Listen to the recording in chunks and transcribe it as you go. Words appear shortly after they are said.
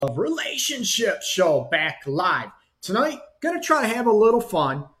of Relationship Show back live. Tonight, gonna try to have a little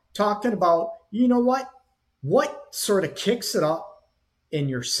fun talking about, what sort of kicks it up in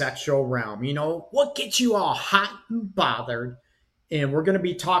your sexual realm? What gets you all hot and bothered? And we're gonna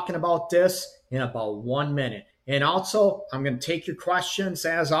be talking about this in about 1 minute. And also, I'm gonna take your questions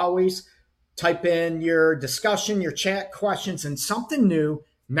as always. Type in your discussion, your chat questions, and something new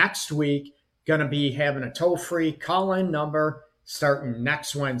next week. Gonna be having a toll free call in number starting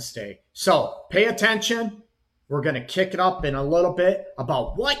next Wednesday. So pay attention. We're going to kick it up in a little bit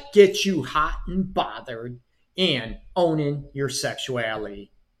about what gets you hot and bothered and owning your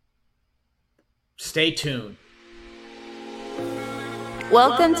sexuality. Stay tuned.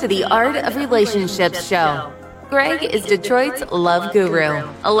 Welcome to the Art of Relationships show. Greg is Detroit's love guru,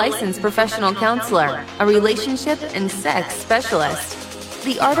 a licensed professional counselor, a relationship and sex specialist.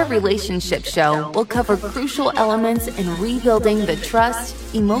 The Art of Relationship show will cover crucial elements in rebuilding the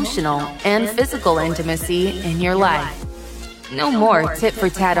trust, emotional, and physical intimacy in your life. No more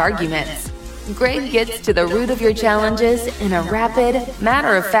tit-for-tat arguments. Greg gets to the root of your challenges in a rapid,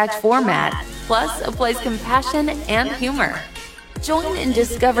 matter-of-fact format, plus applies compassion and humor. Join in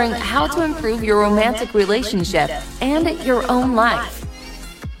discovering how to improve your romantic relationship and your own life.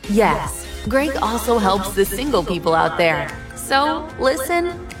 Yes, Greg also helps the single people out there. So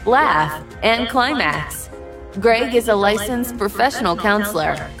listen, laugh, and climax. Greg is a licensed professional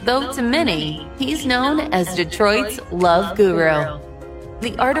counselor, though to many, he's known as Detroit's love guru.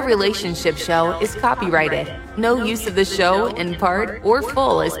 The Art of Relationship show is copyrighted. No use of the show in part or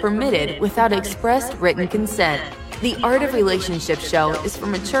full is permitted without expressed written consent. The Art of Relationship show is for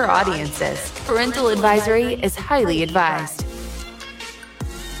mature audiences. Parental advisory is highly advised.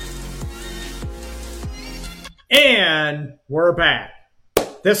 And we're back.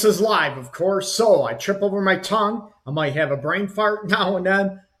 This is live, of course, so I trip over my tongue. I might have a brain fart now and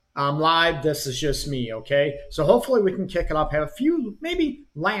then. I'm live. This is just me, okay? So hopefully we can kick it up, have a few, maybe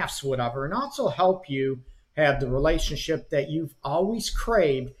laughs, whatever, and also help you have the relationship that you've always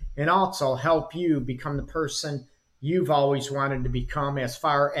craved and also help you become the person you've always wanted to become as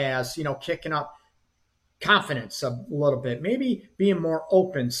far as, kicking up confidence a little bit, maybe being more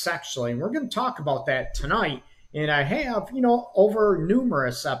open sexually. And we're going to talk about that tonight. And I have, over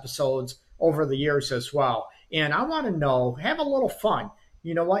numerous episodes over the years as well. And I want to know, have a little fun,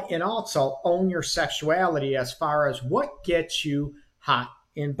 and also own your sexuality as far as what gets you hot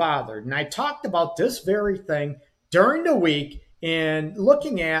and bothered. And I talked about this very thing during the week and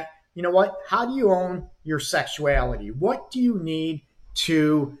looking at, how do you own your sexuality? What do you need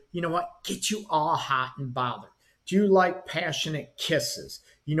to, get you all hot and bothered? Do you like passionate kisses?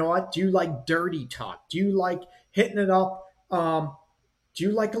 Do you like dirty talk? Do you like hitting it up? Do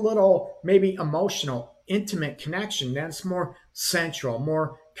you like a little maybe emotional, intimate connection that's more sensual,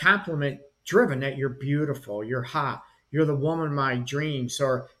 more compliment driven, that you're beautiful, you're hot, you're the woman of my dreams,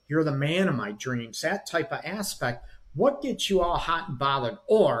 or you're the man of my dreams, that type of aspect? What gets you all hot and bothered?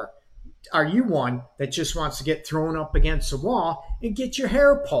 Or are you one that just wants to get thrown up against the wall and get your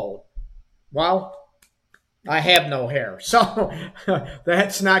hair pulled? Well, I have no hair, so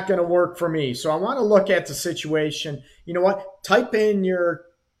that's not going to work for me. So I want to look at the situation. You know what? Type in your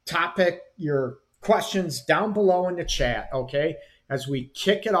topic, your questions down below in the chat, okay? As we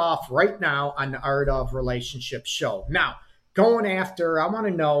kick it off right now on the Art of Relationship show. Now, going after, I want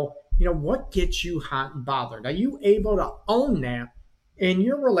to know, what gets you hot and bothered? Are you able to own that in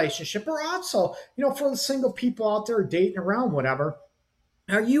your relationship? Or also, for the single people out there dating around, whatever,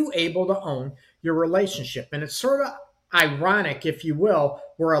 are you able to own your relationship? And it's sort of ironic, if you will,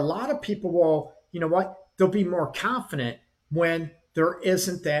 where a lot of people will, they'll be more confident when there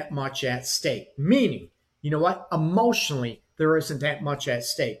isn't that much at stake. Meaning, emotionally, there isn't that much at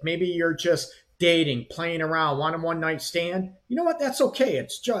stake. Maybe you're just dating, playing around, want a one night stand. That's okay.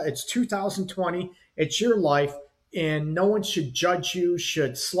 It's 2020. It's your life, and no one should judge you,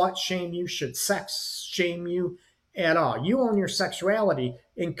 should slut shame you, should sex shame you at all. You own your sexuality.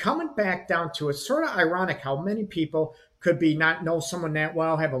 And coming back down to it, sort of ironic how many people could be not know someone that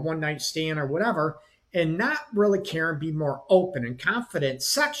well, have a one night stand or whatever, and not really care and be more open and confident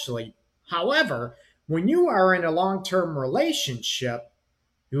sexually. However, when you are in a long-term relationship,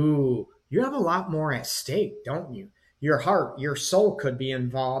 you have a lot more at stake, don't you? Your heart, your soul could be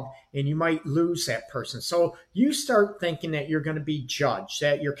involved, and you might lose that person. So you start thinking that you're going to be judged,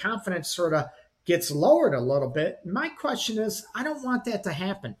 that your confidence sort of gets lowered a little bit. My question is, I don't want that to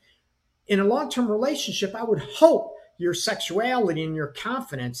happen. In a long-term relationship, I would hope your sexuality and your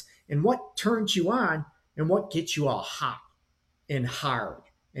confidence and what turns you on and what gets you all hot and hard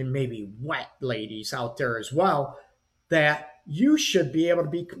and maybe wet, ladies out there as well, that you should be able to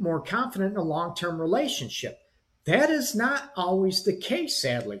be more confident in a long-term relationship. That is not always the case,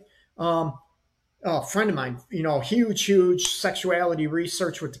 sadly. A friend of mine, huge sexuality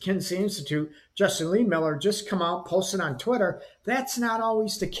research with the Kinsey Institute, Justin Lee Miller, just come out, posted on Twitter. That's not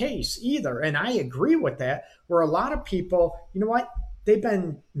always the case either. And I agree with that, where a lot of people, they've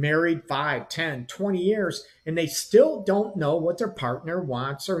been married 5, 10, 20 years, and they still don't know what their partner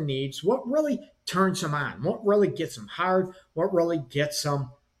wants or needs, what really turns them on, what really gets them hard, what really gets them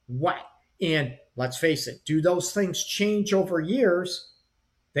wet. And let's face it, do those things change over years?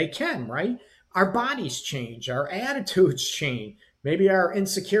 They can, right? Our bodies change, our attitudes change, maybe our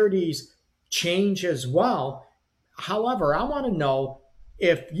insecurities change as well. However, I want to know,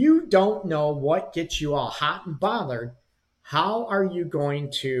 if you don't know what gets you all hot and bothered, how are you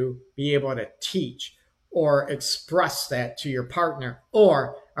going to be able to teach or express that to your partner?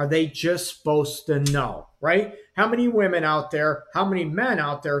 Or are they just supposed to know, right? How many women out there, how many men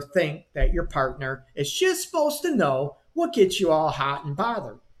out there think that your partner is just supposed to know what gets you all hot and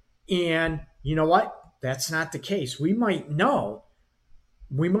bothered? And you know what? That's not the case. We might know.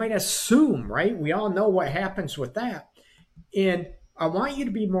 We might assume, right? We all know what happens with that. And I want you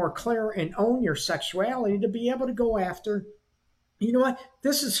to be more clear and own your sexuality, to be able to go after, you know what?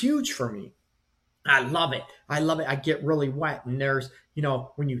 This is huge for me. I love it. I love it. I get really wet. And there's,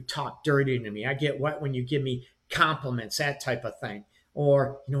 when you talk dirty to me, I get wet when you give me compliments, that type of thing.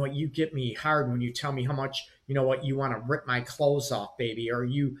 Or, you get me hard when you tell me how much, you want to rip my clothes off, baby. Or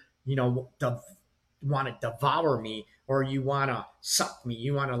you want to devour me, or you want to suck me,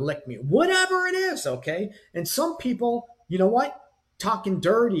 you want to lick me, whatever it is, okay? And some people, talking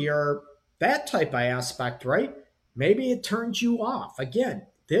dirty or that type of aspect, right? Maybe it turns you off. Again,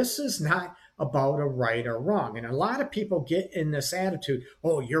 this is not about a right or wrong. And a lot of people get in this attitude,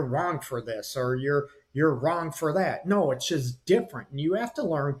 oh, you're wrong for this, or you're wrong for that. No, it's just different. And you have to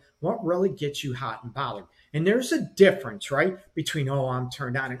learn what really gets you hot and bothered. And there's a difference, right? Between, oh, I'm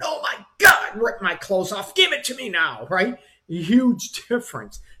turned on, and oh my God, rip my clothes off, give it to me now, right? A huge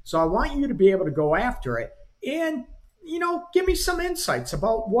difference. So I want you to be able to go after it and, give me some insights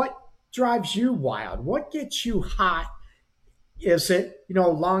about what drives you wild. What gets you hot? Is it,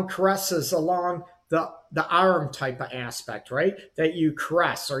 long caresses along the arm type of aspect, right? That you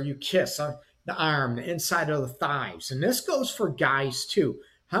caress or you kiss on the arm, the inside of the thighs. And this goes for guys too.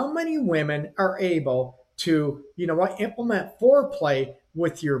 How many women are able to, implement foreplay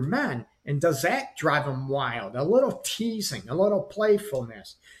with your men? And does that drive them wild? A little teasing, a little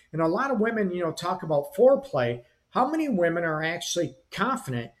playfulness. And a lot of women, talk about foreplay. How many women are actually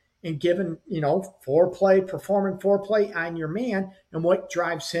confident in giving, foreplay, performing foreplay on your man, and what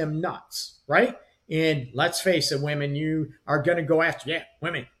drives him nuts, right? And let's face it, women, you are going to go after,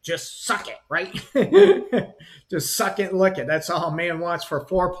 women, just suck it, right? Just suck it and lick it. That's all a man wants for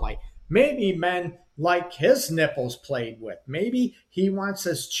foreplay. Maybe men like his nipples played with. Maybe he wants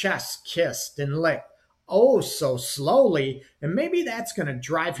his chest kissed and licked, oh, so slowly. And maybe that's going to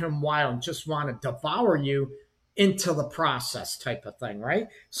drive him wild and just want to devour you into the process type of thing, right?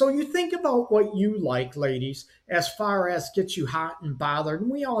 So you think about what you like, ladies, as far as gets you hot and bothered.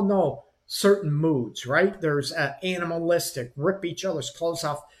 And we all know certain moods, right? There's animalistic, rip each other's clothes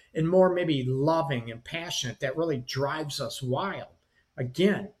off, and more maybe loving and passionate that really drives us wild.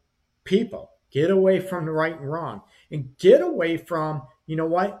 Again, people, get away from the right and wrong, and get away from,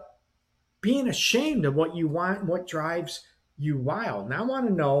 being ashamed of what you want and what drives you wild. And I want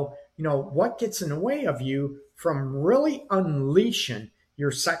to know, what gets in the way of you from really unleashing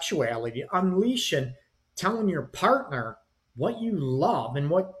your sexuality, unleashing, telling your partner what you love and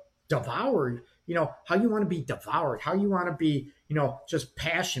what devoured, how you want to be devoured, how you want to be, just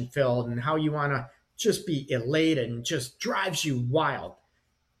passion filled, and how you want to just be elated and just drives you wild,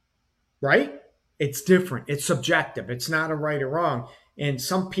 right? It's different. It's subjective. It's not a right or wrong. And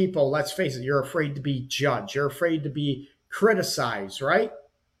some people, let's face it, you're afraid to be judged. You're afraid to be criticized, right?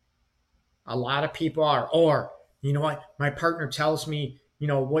 A lot of people are. Or, my partner tells me,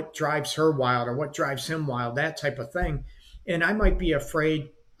 what drives her wild or what drives him wild, that type of thing. And I might be afraid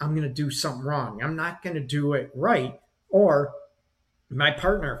I'm going to do something wrong. I'm not going to do it right. Or my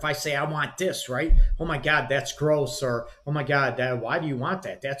partner, if I say I want this, right? Oh my God, that's gross. Or, oh my God, why do you want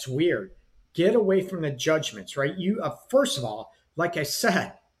that? That's weird. Get away from the judgments, right? You, first of all, like I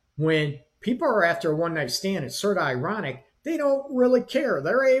said, when people are after a one-night stand, it's sort of ironic. They don't really care.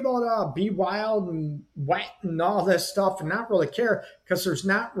 They're able to be wild and wet and all this stuff and not really care, because there's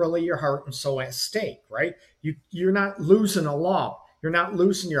not really your heart and soul at stake, right? You're not losing a love. You're not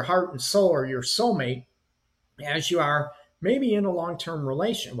losing your heart and soul or your soulmate as you are maybe in a long-term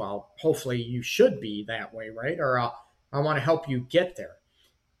relation. Well, hopefully you should be that way, right? Or I want to help you get there.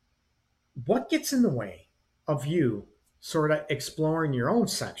 What gets in the way of you sort of exploring your own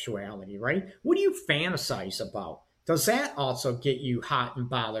sexuality, right? What do you fantasize about? Does that also get you hot and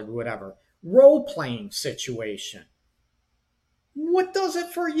bothered, whatever? Role playing situation. What does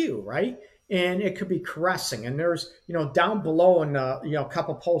it for you, right? And it could be caressing. And there's, down below in a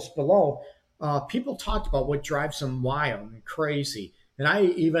couple posts below, people talked about what drives them wild and crazy. And I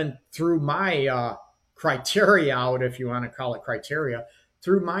even threw my criteria out, if you want to call it criteria,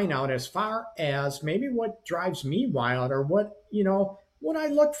 threw mine out as far as maybe what drives me wild or what I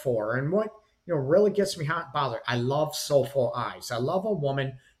look for and what, really gets me hot and bothered. I love soulful eyes. I love a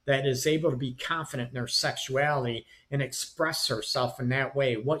woman that is able to be confident in her sexuality and express herself in that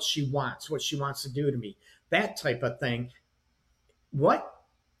way, what she wants to do to me, that type of thing. What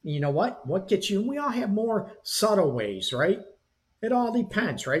gets you? And we all have more subtle ways, right? It all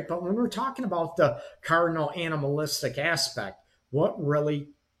depends, right? But when we're talking about the cardinal animalistic aspect, what really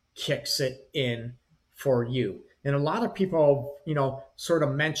kicks it in for you? And a lot of people, sort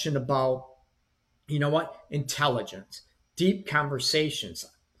of mentioned about, intelligence, deep conversations.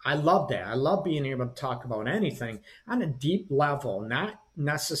 I love that. I love being able to talk about anything on a deep level, not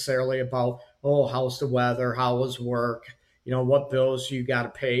necessarily about, oh, how's the weather? How was work? What bills you got to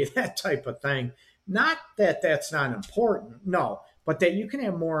pay, that type of thing. Not that that's not important, no, but that you can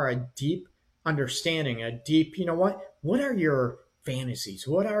have more a deep understanding, a deep, what are your fantasies?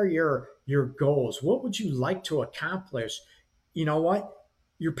 What are your goals? What would you like to accomplish?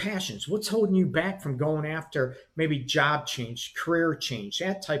 Your passions. What's holding you back from going after maybe job change, career change,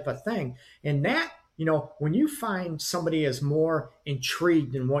 that type of thing? And that, when you find somebody is more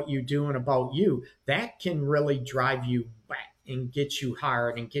intrigued in what you do and about you, that can really drive you wet and get you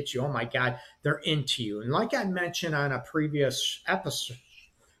hard and get you, oh my God, they're into you. And like I mentioned on a previous episode,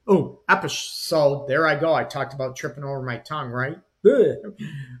 there I go. I talked about tripping over my tongue, right?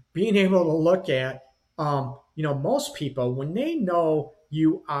 Being able to look at, most people, when they know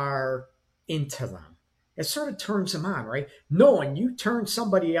you are into them, it sort of turns them on, right? Knowing you turn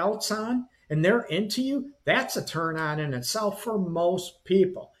somebody else on and they're into you, that's a turn on in itself for most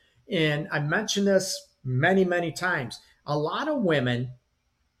people. And I mentioned this many, many times. A lot of women,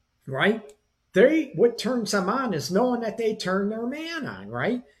 right? What turns them on is knowing that they turn their man on,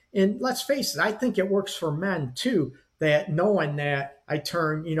 right? And let's face it, I think it works for men too, that knowing that I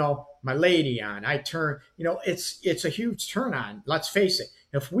turn, my lady on, I turn, it's a huge turn on. Let's face it.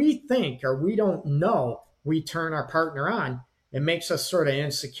 If we think or we don't know we turn our partner on, it makes us sort of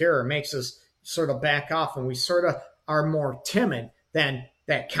insecure, it makes us sort of back off, and we sort of are more timid than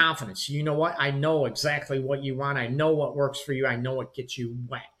that confidence. You know what? I know exactly what you want. I know what works for you. I know what gets you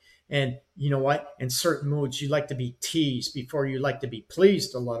wet. And you know what? In certain moods, you like to be teased before you like to be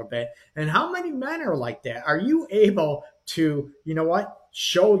pleased a little bit. And how many men are like that? Are you able to,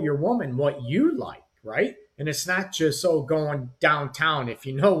 show your woman what you like, right? And it's not just, going downtown, if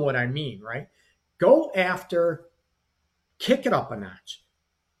you know what I mean, right? Go after, kick it up a notch.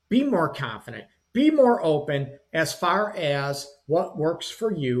 Be more confident. Be more open as far as what works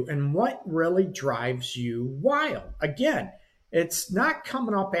for you and what really drives you wild. Again, it's not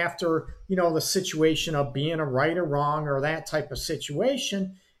coming up after, the situation of being a right or wrong or that type of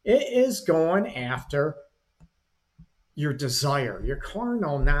situation. It is going after your desire, your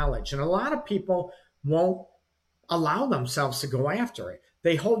carnal knowledge. And a lot of people won't allow themselves to go after it.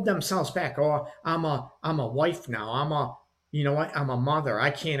 They hold themselves back. Oh, I'm a wife now. I'm a mother.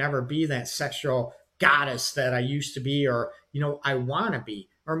 I can't ever be that sexual goddess that I used to be, or, I want to be.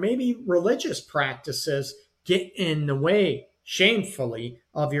 Or maybe religious practices get in the way shamefully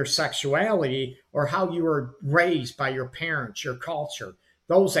of your sexuality or how you were raised by your parents, your culture,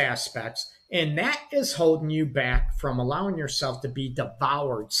 those aspects. And that is holding you back from allowing yourself to be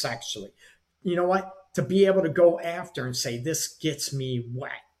devoured sexually. You know what? To be able to go after and say, this gets me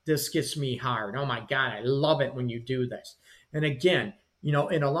wet. This gets me hard. Oh my God, I love it when you do this. And again, in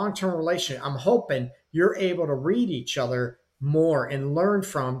a long-term relationship, I'm hoping you're able to read each other more and learn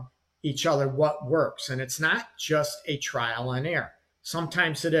from each other what works. And it's not just a trial and error.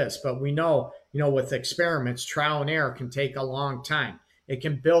 Sometimes it is, but we know, with experiments, trial and error can take a long time. It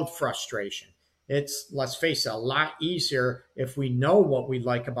can build frustration. It's, let's face it, a lot easier if we know what we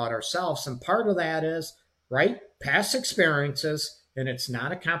like about ourselves. And part of that is, right, past experiences, and it's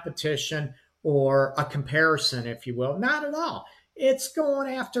not a competition or a comparison, if you will. Not at all. It's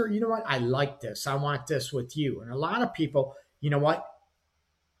going after, I like this. I want this with you. And a lot of people,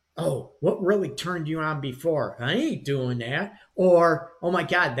 oh, what really turned you on before? I ain't doing that. Or, oh my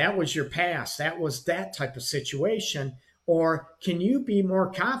God, that was your past. That was that type of situation. Or can you be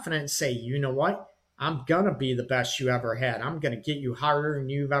more confident and say, you know what? I'm going to be the best you ever had. I'm going to get you harder than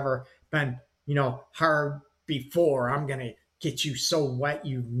you've ever been, hard before. I'm going to get you so wet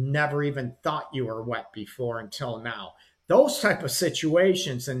you never even thought you were wet before until now. Those type of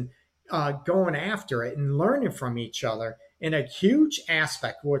situations, and going after it and learning from each other in a huge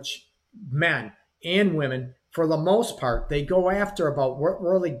aspect, which men and women, for the most part, they go after about what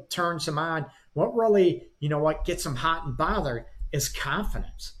really turns them on, what really, what gets them hot and bothered is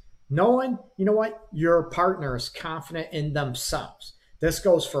confidence. Knowing, your partner is confident in themselves. This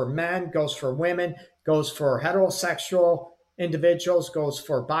goes for men, goes for women, goes for heterosexual individuals, goes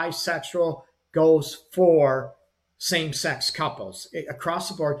for bisexual, goes for same-sex couples. Across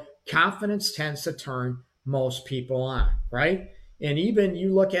the board, confidence tends to turn most people on, right? And even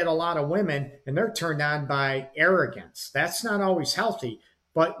you look at a lot of women and they're turned on by arrogance. That's not always healthy,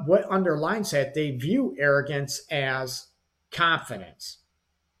 but what underlines that, they view arrogance as confidence.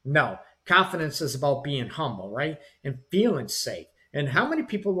 No, confidence is about being humble, right? And feeling safe. And how many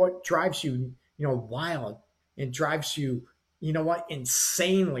people, what drives you, wild and drives you,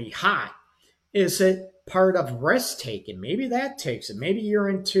 insanely hot? Is it part of risk taking? Maybe that takes it. Maybe you're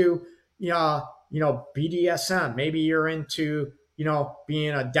into, BDSM. Maybe you're into,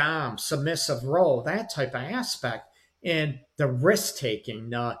 being a dom, submissive role, that type of aspect. And the risk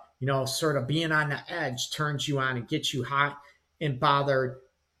taking, sort of being on the edge turns you on and gets you hot and bothered.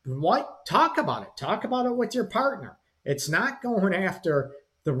 What? Talk about it. Talk about it with your partner. It's not going after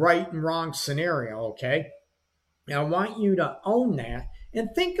the right and wrong scenario, okay? And I want you to own that and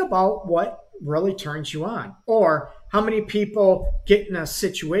think about what really turns you on. Or how many people get in a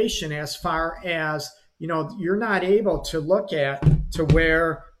situation as far as, you're not able to look at to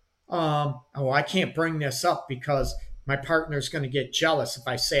where, I can't bring this up because my partner's going to get jealous if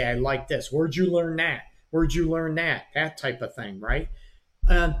I say I like this. Where'd you learn that? Where'd you learn that? That type of thing, right?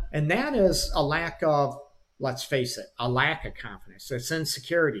 And that is a lack of, let's face it, a lack of confidence. It's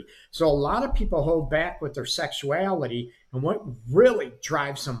insecurity. So a lot of people hold back with their sexuality, and what really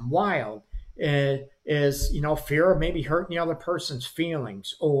drives them wild is, fear of maybe hurting the other person's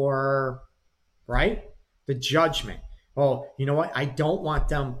feelings, or, right, the judgment. Oh, you know what? I don't want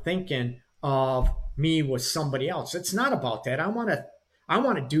them thinking of me with somebody else. It's not about that. I want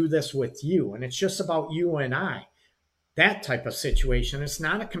to do this with you, and it's just about you and I. That type of situation. It's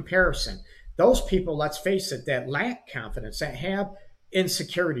not a comparison. Those people, let's face it, that lack confidence, that have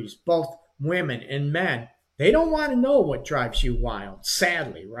insecurities, both women and men, they don't want to know what drives you wild,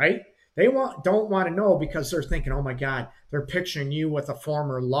 sadly, right? They don't want to know because they're thinking, oh my God, they're picturing you with a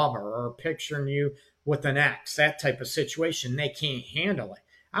former lover or picturing you with an ex, that type of situation. They can't handle it.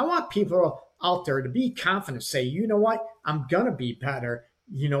 I want people out there to be confident, say, you know what, I'm going to be better.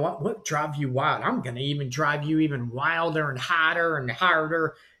 You know what drives you wild? I'm going to even drive you even wilder and hotter and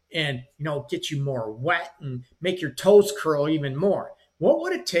harder and, get you more wet and make your toes curl even more. What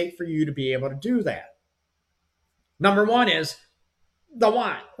would it take for you to be able to do that? Number one is the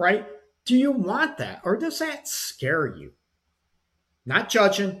want, right? Do you want that, or does that scare you? Not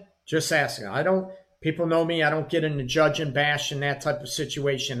judging, just asking. People know me, I don't get into judging, bashing, that type of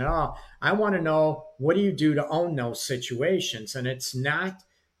situation at all. I want to know, what do you do to own those situations? And it's not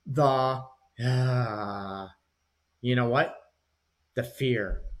the, the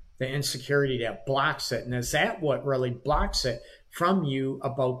fear, the insecurity that blocks it. And is that what really blocks it from you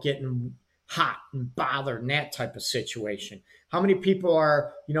about getting hot and bothered in that type of situation? How many people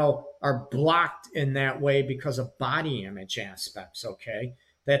are blocked in that way because of body image aspects, okay?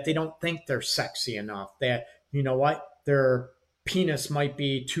 That they don't think they're sexy enough, that, their penis might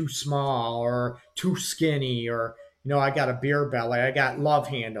be too small or too skinny, or, I got a beer belly, I got love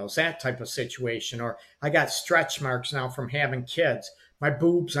handles, that type of situation, or I got stretch marks now from having kids, my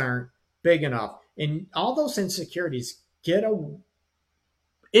boobs aren't big enough. And all those insecurities get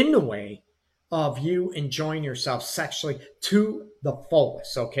in the way of you enjoying yourself sexually to the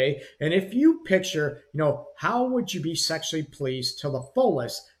fullest, okay? And if you picture, how would you be sexually pleased to the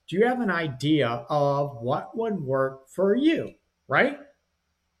fullest? Do you have an idea of what would work for you, right?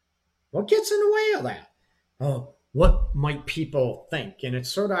 What gets in the way of that? Oh, what might people think? And it's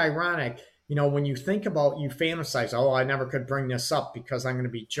sort of ironic, when you think about, you fantasize, oh, I never could bring this up because I'm going to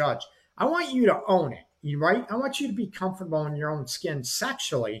be judged. I want you to own it, right? I want you to be comfortable in your own skin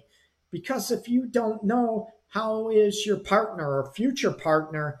sexually, because if you don't know, how is your partner or future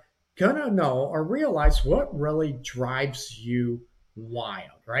partner going to know or realize what really drives you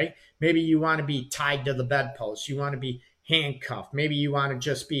wild, right? Maybe you want to be tied to the bedpost. You want to be handcuffed. Maybe you want to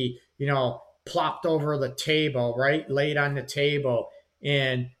just be, plopped over the table, right? Laid on the table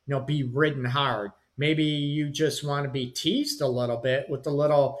and, be ridden hard. Maybe you just want to be teased a little bit with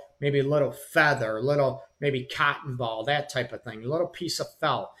maybe a little feather, maybe cotton ball, that type of thing, a little piece of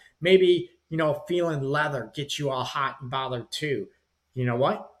felt. Maybe, feeling leather gets you all hot and bothered too. You know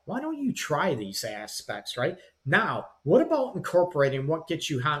what? Why don't you try these aspects, right? Now, what about incorporating what gets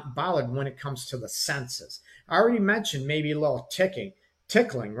you hot and bothered when it comes to the senses? I already mentioned maybe a little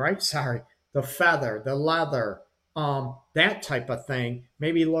tickling, right? Sorry, the feather, the leather, that type of thing.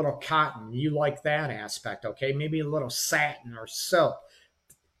 Maybe a little cotton. You like that aspect, okay? Maybe a little satin or silk.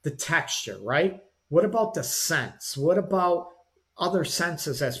 The texture, right? What about the scents? What about other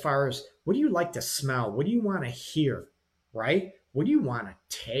senses as far as what do you like to smell? What do you want to hear, right? What do you want to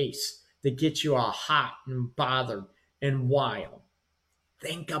taste that gets you all hot and bothered and wild?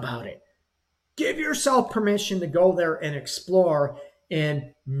 Think about it. Give yourself permission to go there and explore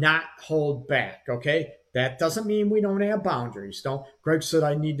and not hold back, okay? That doesn't mean we don't have boundaries. Greg said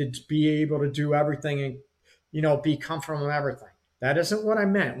I need to be able to do everything and, be comfortable with everything. That isn't what I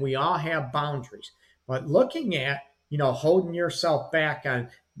meant. We all have boundaries. But looking at, holding yourself back on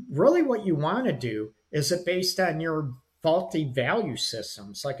really what you want to do, is it based on your faulty value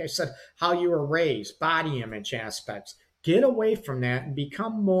systems? Like I said, how you were raised, body image aspects. Get away from that and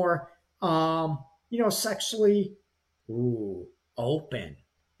become more, sexually open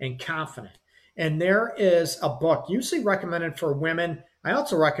and confident. And there is a book usually recommended for women. I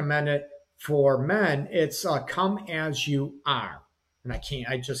also recommend it for men. It's Come As You Are. And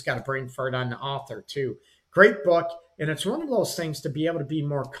I just got a brain fart on the author too. Great book. And it's one of those things to be able to be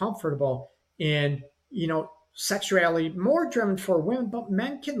more comfortable in, sexuality, more driven for women, but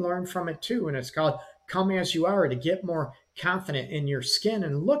men can learn from it too. And it's called Come As You Are, to get more confident in your skin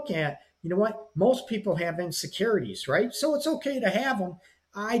and look at, most people have insecurities, right? So it's okay to have them.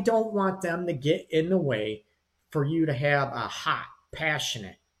 I don't want them to get in the way for you to have a hot,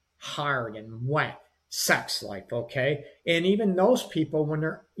 passionate, hard, and wet sex life, okay? And even those people, when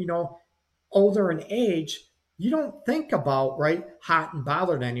they're, older in age, you don't think about, right, hot and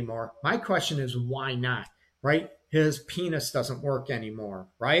bothered anymore. My question is, why not, right? His penis doesn't work anymore,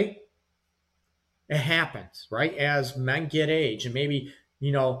 right? It happens, right? As men get age, and maybe,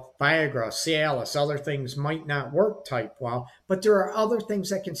 Viagra, Cialis, other things might not work type well, but there are other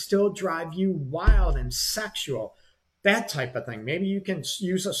things that can still drive you wild and sexual, that type of thing. Maybe you can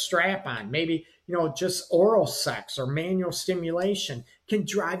use a strap on. Maybe, just oral sex or manual stimulation can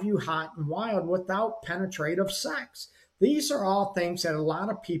drive you hot and wild without penetrative sex. These are all things that a lot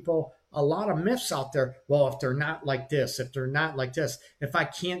of myths out there. Well, if they're not like this, if they're not like this, if I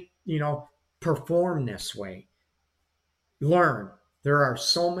can't, perform this way, learn. There are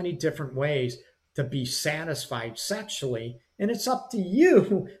so many different ways to be satisfied sexually, and it's up to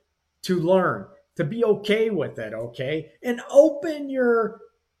you to learn, to be okay with it, okay? And open your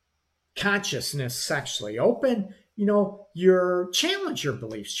consciousness sexually. Open, challenge your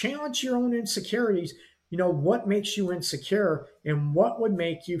beliefs, challenge your own insecurities. What makes you insecure and what would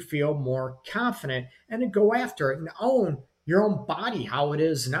make you feel more confident, and to go after it and own your own body, how it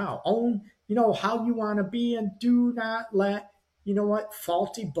is now. Own, how you want to be, and do not let,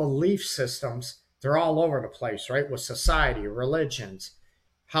 faulty belief systems, they're all over the place, right? With society, religions,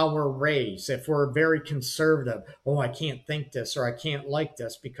 how we're raised. If we're very conservative, I can't think this or I can't like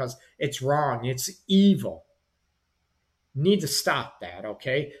this because it's wrong, it's evil. Need to stop that,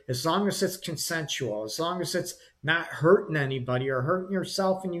 okay? As long as it's consensual, as long as it's not hurting anybody or hurting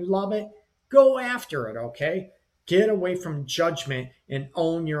yourself and you love it, go after it, okay? Get away from judgment and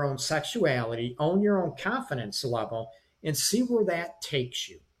own your own sexuality, own your own confidence level, and see where that takes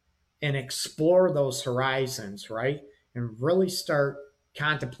you. And explore those horizons, right? And really start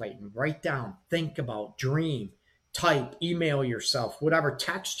contemplating, write down, think about, dream, type, email yourself, whatever,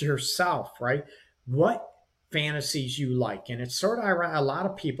 text yourself, right? What fantasies you like. And it's sort of ironic, a lot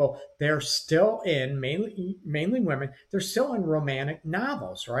of people, they're still in, mainly women, they're still in romantic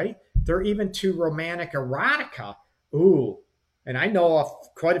novels, right? They're even to romantic erotica. Ooh, and I know of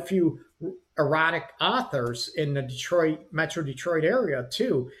quite a few erotic authors in the Metro Detroit area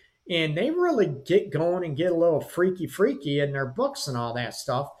too. And they really get going and get a little freaky in their books and all that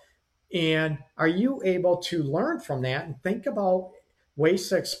stuff. And are you able to learn from that and think about ways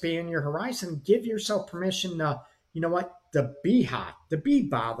to expand your horizon? Give yourself permission to, to be hot, to be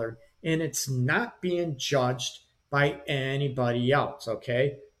bothered, and it's not being judged by anybody else,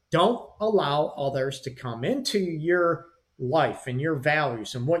 okay? Don't allow others to come into your life and your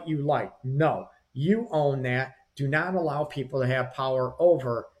values and what you like. No, you own that. Do not allow people to have power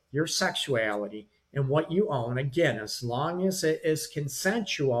over your sexuality and what you own. Again, as long as it is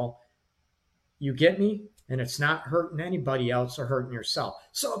consensual, you get me? And it's not hurting anybody else or hurting yourself.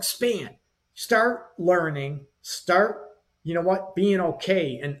 So expand. Start learning, start, being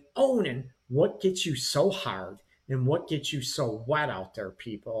okay and owning what gets you so hard and what gets you so wet out there,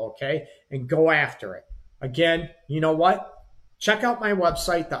 people, okay? And go after it. Again, you know what? Check out my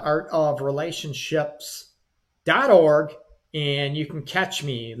website, theartofrelationships.org, and you can catch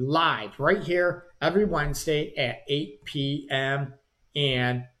me live right here every Wednesday at 8 p.m.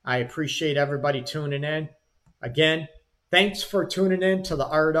 And I appreciate everybody tuning in. Again, thanks for tuning in to the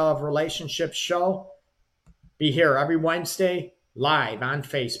Art of Relationships show. Be here every Wednesday live on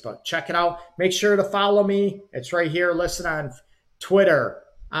Facebook. Check it out. Make sure to follow me. It's right here. Listen on Twitter,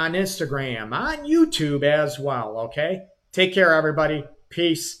 on Instagram, on YouTube as well, okay? Take care, everybody.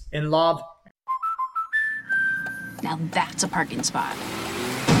 Peace and love. Now that's a parking spot.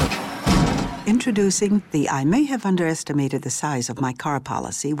 Introducing the I may have underestimated the size of my car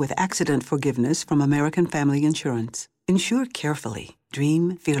policy with accident forgiveness from American Family Insurance. Insure carefully.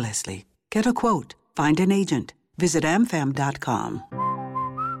 Dream fearlessly. Get a quote. Find an agent. Visit amfam.com.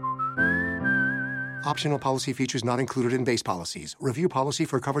 Optional policy features not included in base policies. Review policy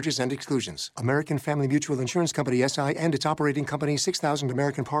for coverages and exclusions. American Family Mutual Insurance Company, SI, and its operating company, 6000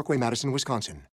 American Parkway, Madison, Wisconsin.